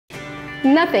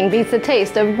Nothing beats the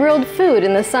taste of grilled food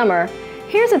in the summer.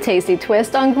 Here's a tasty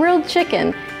twist on grilled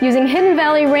chicken using Hidden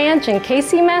Valley Ranch and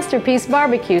KC Masterpiece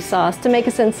barbecue sauce to make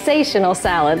a sensational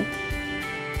salad.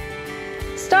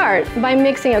 Start by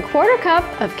mixing a 1/4 cup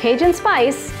of Cajun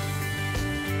spice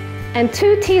and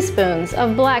 2 teaspoons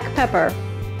of black pepper.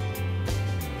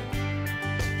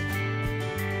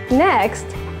 Next,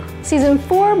 season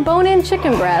 4 bone-in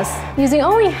chicken breasts using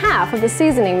only half of the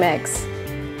seasoning mix.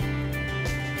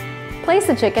 Place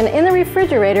the chicken in the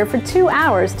refrigerator for 2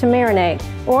 hours to marinate,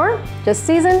 or just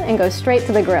season and go straight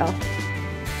to the grill.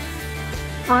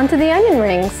 On to the onion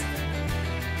rings.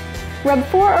 Rub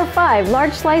 4 or 5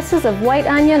 large slices of white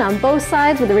onion on both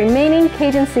sides with the remaining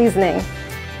Cajun seasoning.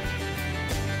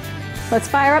 Let's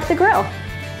fire up the grill.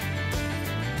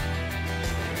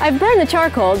 I've burned the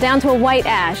charcoal down to a white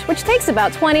ash, which takes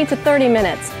about 20 to 30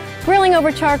 minutes. Grilling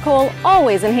over charcoal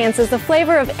always enhances the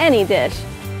flavor of any dish.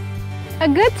 A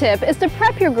good tip is to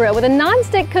prep your grill with a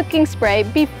non-stick cooking spray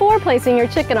before placing your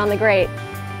chicken on the grate.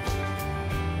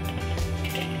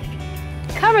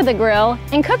 Cover the grill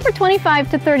and cook for 25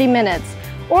 to 30 minutes,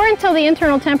 or until the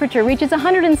internal temperature reaches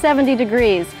 170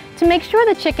 degrees to make sure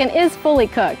the chicken is fully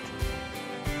cooked.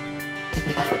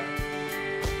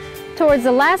 Towards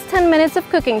the last 10 minutes of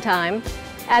cooking time,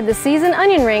 add the seasoned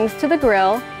onion rings to the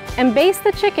grill and baste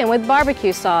the chicken with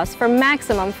barbecue sauce for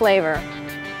maximum flavor.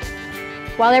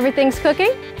 While everything's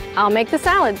cooking, I'll make the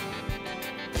salad.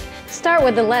 Start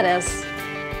with the lettuce.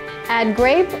 Add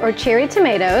grape or cherry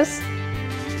tomatoes,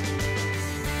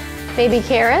 baby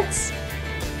carrots,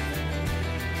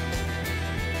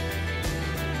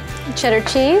 cheddar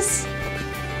cheese,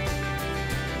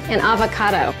 and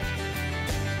avocado.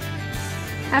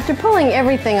 After pulling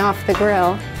everything off the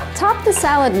grill, top the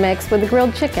salad mix with the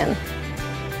grilled chicken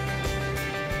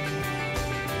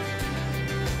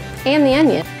and the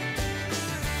onion.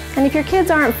 And if your kids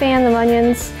aren't fans of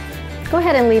onions, go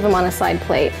ahead and leave them on a side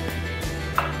plate.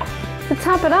 To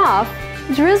top it off,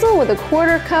 drizzle with a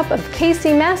 1/4 cup of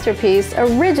KC Masterpiece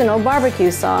Original Barbecue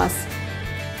Sauce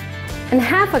and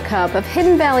half a cup of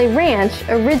Hidden Valley Ranch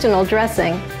Original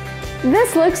Dressing.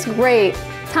 This looks great!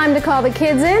 Time to call the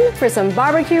kids in for some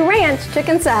barbecue ranch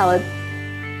chicken salad.